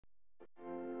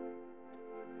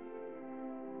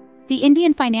The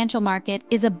Indian financial market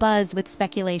is abuzz with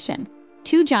speculation.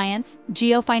 Two giants,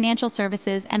 Jio Financial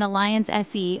Services and Allianz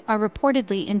SE, are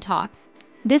reportedly in talks.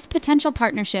 This potential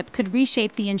partnership could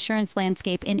reshape the insurance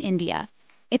landscape in India.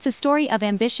 It's a story of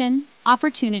ambition,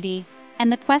 opportunity, and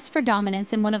the quest for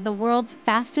dominance in one of the world's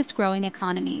fastest-growing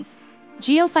economies.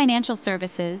 Jio Financial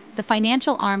Services, the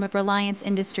financial arm of Reliance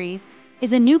Industries,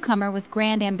 is a newcomer with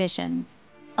grand ambitions.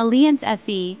 Allianz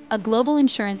SE, a global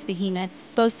insurance behemoth,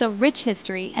 boasts a rich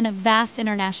history and a vast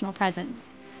international presence.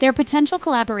 Their potential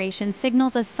collaboration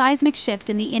signals a seismic shift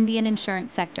in the Indian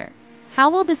insurance sector. How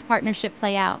will this partnership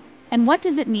play out, and what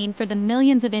does it mean for the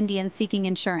millions of Indians seeking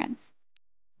insurance?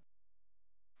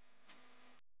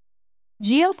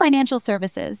 Jio Financial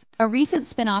Services, a recent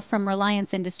spin-off from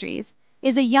Reliance Industries,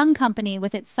 is a young company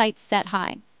with its sights set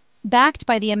high. Backed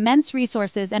by the immense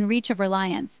resources and reach of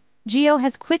Reliance, Jio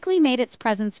has quickly made its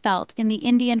presence felt in the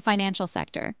Indian financial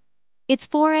sector. Its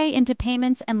foray into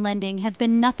payments and lending has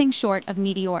been nothing short of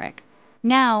meteoric.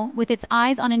 Now, with its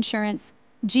eyes on insurance,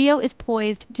 Jio is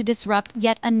poised to disrupt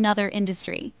yet another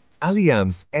industry.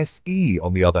 Allianz SE,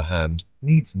 on the other hand,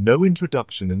 needs no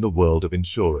introduction in the world of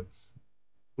insurance.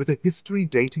 With a history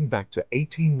dating back to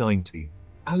 1890,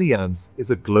 Allianz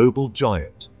is a global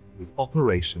giant with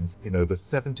operations in over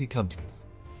 70 countries.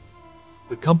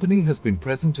 The company has been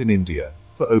present in India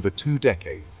for over 2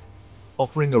 decades,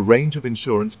 offering a range of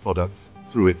insurance products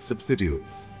through its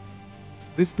subsidiaries.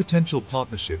 This potential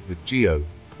partnership with Jio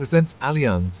presents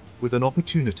Allianz with an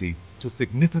opportunity to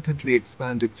significantly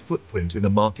expand its footprint in a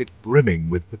market brimming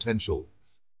with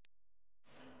potentials.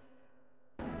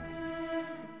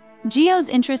 Jio's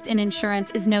interest in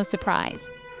insurance is no surprise.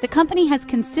 The company has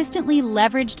consistently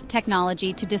leveraged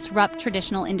technology to disrupt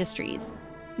traditional industries.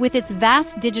 With its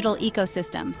vast digital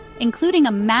ecosystem, including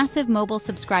a massive mobile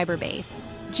subscriber base,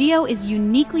 Jio is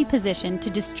uniquely positioned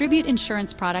to distribute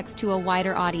insurance products to a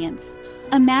wider audience.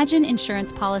 Imagine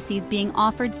insurance policies being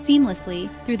offered seamlessly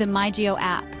through the MyJio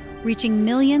app, reaching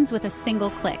millions with a single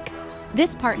click.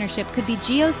 This partnership could be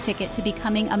Jio's ticket to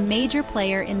becoming a major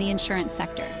player in the insurance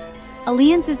sector.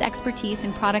 Allianz's expertise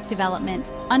in product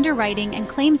development, underwriting, and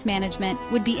claims management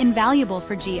would be invaluable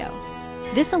for Jio.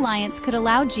 This alliance could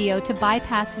allow Jio to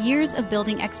bypass years of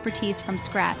building expertise from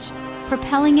scratch,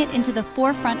 propelling it into the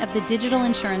forefront of the digital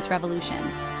insurance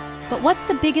revolution. But what's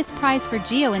the biggest prize for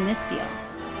Jio in this deal?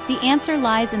 The answer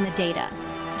lies in the data.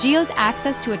 Jio's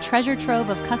access to a treasure trove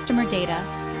of customer data,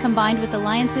 combined with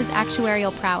Allianz's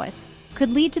actuarial prowess,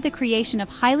 could lead to the creation of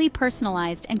highly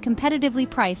personalized and competitively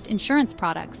priced insurance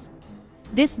products.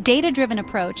 This data-driven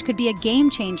approach could be a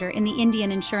game-changer in the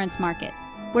Indian insurance market,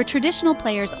 where traditional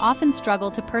players often struggle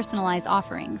to personalize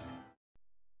offerings.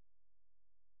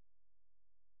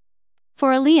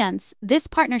 For Allianz, this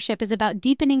partnership is about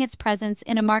deepening its presence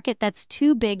in a market that's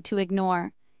too big to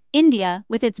ignore. India,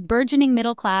 with its burgeoning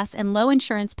middle class and low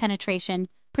insurance penetration,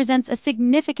 presents a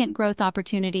significant growth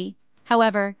opportunity.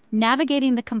 However,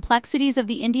 navigating the complexities of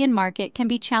the Indian market can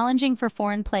be challenging for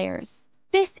foreign players.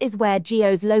 This is where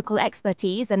Jio's local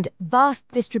expertise and vast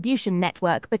distribution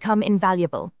network become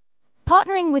invaluable.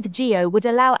 Partnering with Jio would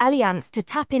allow Allianz to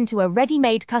tap into a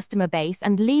ready-made customer base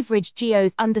and leverage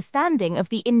Jio's understanding of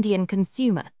the Indian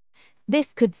consumer.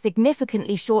 This could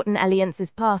significantly shorten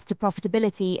Allianz's path to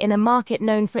profitability in a market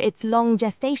known for its long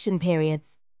gestation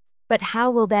periods. But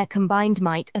how will their combined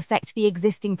might affect the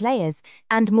existing players,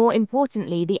 and more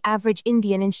importantly, the average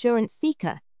Indian insurance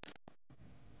seeker?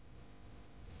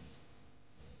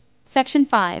 Section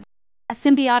 5. A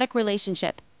symbiotic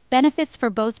relationship. Benefits for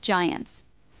both giants.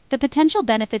 The potential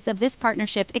benefits of this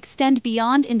partnership extend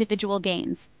beyond individual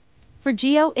gains. For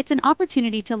Jio, it's an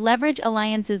opportunity to leverage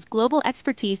Allianz's global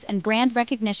expertise and brand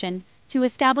recognition to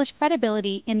establish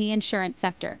credibility in the insurance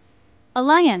sector.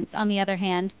 Allianz, on the other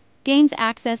hand, gains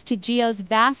access to Jio's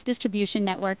vast distribution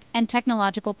network and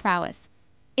technological prowess.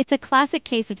 It's a classic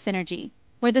case of synergy,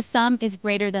 where the sum is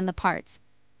greater than the parts.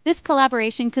 This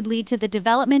collaboration could lead to the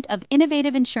development of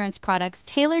innovative insurance products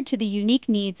tailored to the unique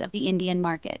needs of the Indian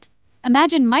market.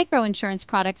 Imagine micro-insurance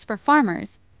products for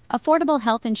farmers, affordable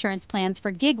health insurance plans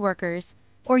for gig workers,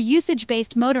 or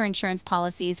usage-based motor insurance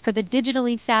policies for the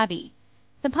digitally savvy.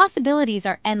 The possibilities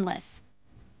are endless.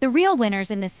 The real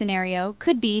winners in this scenario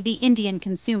could be the Indian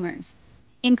consumers.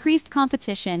 Increased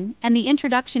competition and the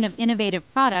introduction of innovative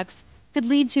products could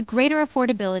lead to greater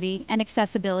affordability and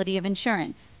accessibility of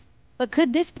insurance. But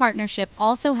could this partnership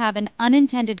also have an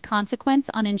unintended consequence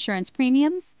on insurance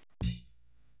premiums?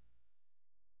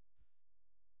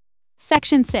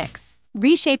 Section 6.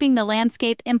 Reshaping the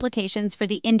landscape implications for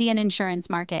the Indian insurance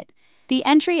market. The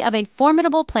entry of a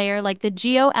formidable player like the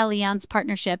Jio Allianz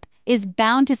partnership is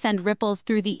bound to send ripples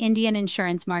through the Indian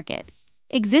insurance market.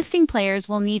 Existing players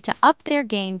will need to up their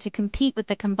game to compete with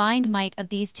the combined might of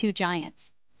these two giants.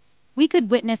 We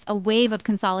could witness a wave of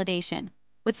consolidation,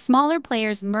 with smaller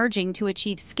players merging to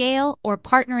achieve scale or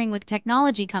partnering with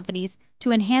technology companies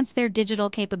to enhance their digital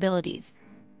capabilities.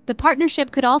 The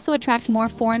partnership could also attract more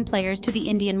foreign players to the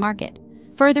Indian market,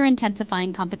 further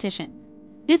intensifying competition.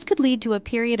 This could lead to a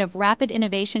period of rapid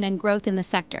innovation and growth in the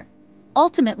sector,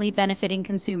 ultimately benefiting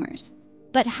consumers.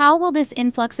 But how will this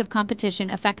influx of competition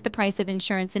affect the price of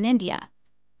insurance in India?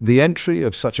 The entry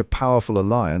of such a powerful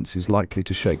alliance is likely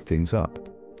to shake things up.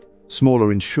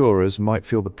 Smaller insurers might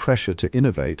feel the pressure to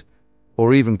innovate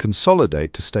or even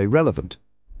consolidate to stay relevant.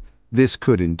 This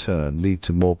could in turn lead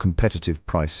to more competitive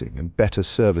pricing and better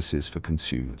services for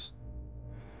consumers.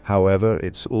 However,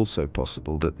 it's also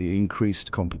possible that the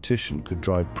increased competition could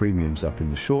drive premiums up in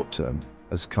the short term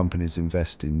as companies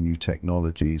invest in new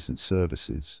technologies and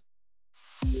services.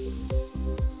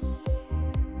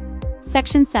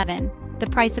 Section 7. The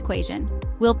price equation.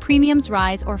 Will premiums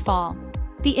rise or fall?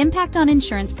 The impact on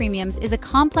insurance premiums is a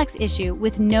complex issue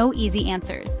with no easy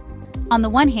answers. On the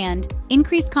one hand,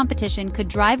 increased competition could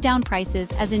drive down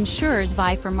prices as insurers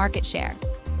vie for market share.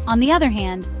 On the other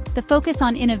hand, the focus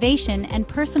on innovation and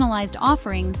personalized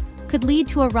offerings could lead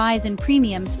to a rise in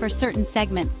premiums for certain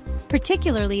segments,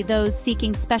 particularly those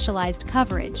seeking specialized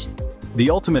coverage. The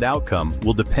ultimate outcome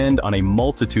will depend on a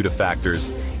multitude of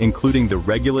factors, including the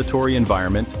regulatory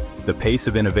environment, the pace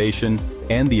of innovation,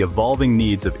 and the evolving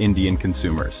needs of Indian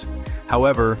consumers.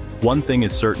 However, one thing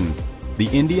is certain: the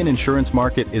Indian insurance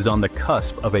market is on the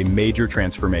cusp of a major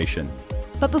transformation.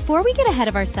 But before we get ahead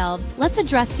of ourselves, let's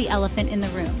address the elephant in the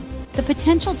room: the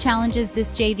potential challenges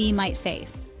this JV might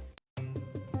face.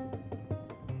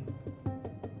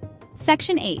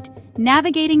 Section 8.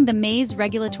 Navigating the maze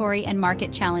regulatory and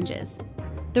market challenges.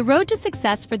 The road to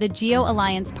success for the Jio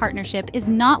Alliance partnership is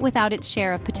not without its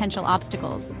share of potential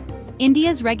obstacles.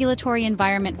 India's regulatory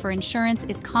environment for insurance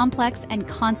is complex and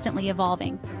constantly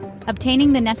evolving.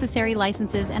 Obtaining the necessary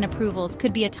licenses and approvals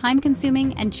could be a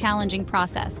time-consuming and challenging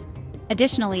process.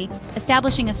 Additionally,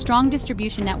 establishing a strong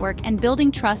distribution network and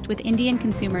building trust with Indian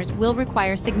consumers will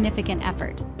require significant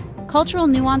effort. Cultural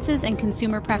nuances and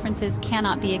consumer preferences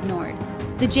cannot be ignored.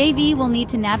 The JV will need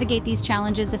to navigate these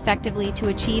challenges effectively to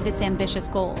achieve its ambitious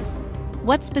goals.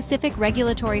 What specific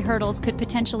regulatory hurdles could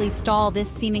potentially stall this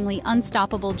seemingly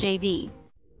unstoppable JV?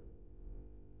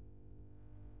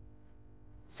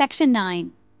 Section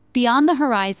 9. Beyond the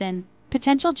horizon,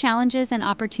 potential challenges and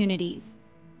opportunities.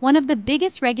 One of the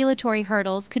biggest regulatory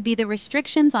hurdles could be the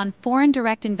restrictions on foreign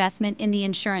direct investment in the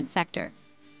insurance sector.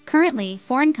 Currently,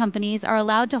 foreign companies are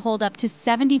allowed to hold up to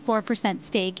 74%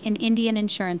 stake in Indian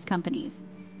insurance companies.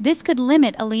 This could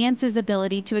limit Alliance's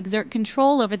ability to exert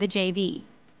control over the JV.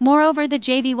 Moreover, the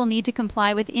JV will need to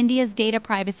comply with India's data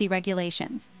privacy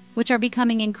regulations, which are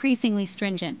becoming increasingly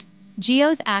stringent.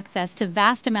 Jio's access to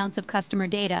vast amounts of customer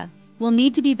data will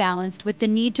need to be balanced with the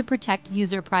need to protect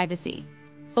user privacy.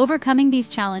 Overcoming these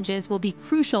challenges will be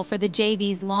crucial for the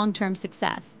JV's long-term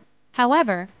success.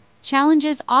 However,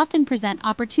 challenges often present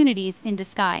opportunities in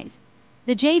disguise.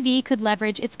 The JV could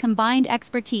leverage its combined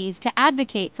expertise to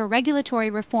advocate for regulatory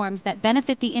reforms that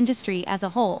benefit the industry as a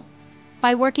whole.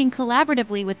 By working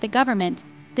collaboratively with the government,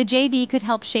 the JV could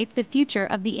help shape the future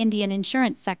of the Indian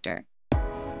insurance sector.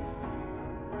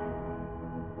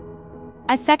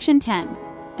 As Section 10.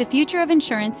 The future of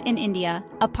insurance in India,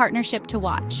 a partnership to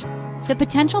watch. The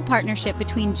potential partnership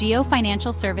between Jio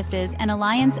Financial Services and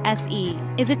Allianz SE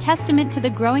is a testament to the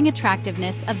growing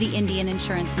attractiveness of the Indian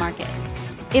insurance market.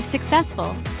 If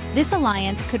successful, this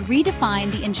alliance could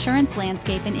redefine the insurance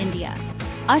landscape in India,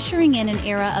 ushering in an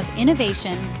era of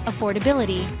innovation,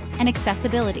 affordability, and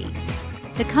accessibility.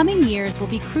 The coming years will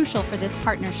be crucial for this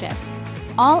partnership.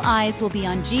 All eyes will be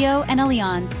on Jio and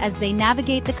Allianz as they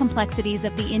navigate the complexities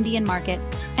of the Indian market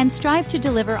and strive to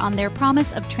deliver on their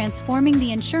promise of transforming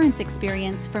the insurance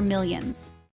experience for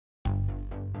millions.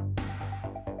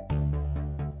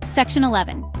 Section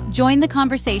 11. Join the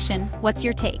conversation. What's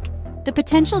your take? The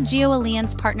potential Jio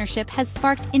Allianz partnership has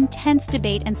sparked intense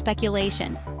debate and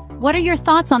speculation. What are your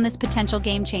thoughts on this potential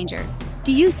game changer?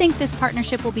 Do you think this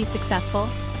partnership will be successful?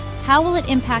 How will it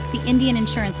impact the Indian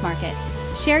insurance market?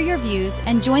 Share your views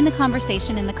and join the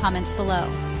conversation in the comments below.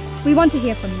 We want to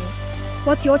hear from you.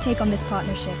 What's your take on this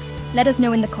partnership? Let us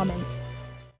know in the comments.